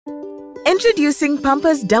Introducing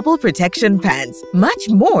Pampers Double Protection Pants. Much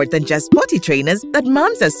more than just potty trainers that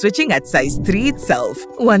moms are switching at size 3 itself.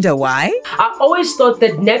 Wonder why? I always thought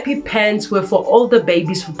that nappy pants were for older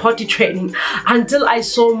babies for potty training until I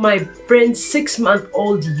saw my friend's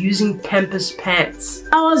 6-month-old using Pampers Pants.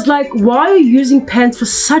 I was like, why are you using pants for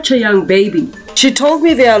such a young baby? She told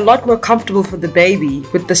me they are a lot more comfortable for the baby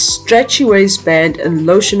with the stretchy waistband and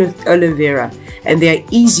lotion with aloe vera, and they are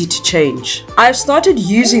easy to change. I've started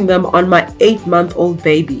using them on my 8-month-old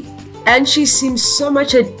baby, and she seems so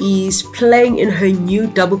much at ease playing in her new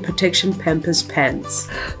double protection Pampers Pants.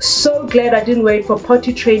 So glad I didn't wait for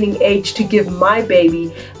potty training age to give my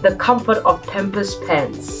baby the comfort of Pampers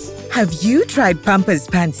Pants. Have you tried Pampers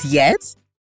Pants yet?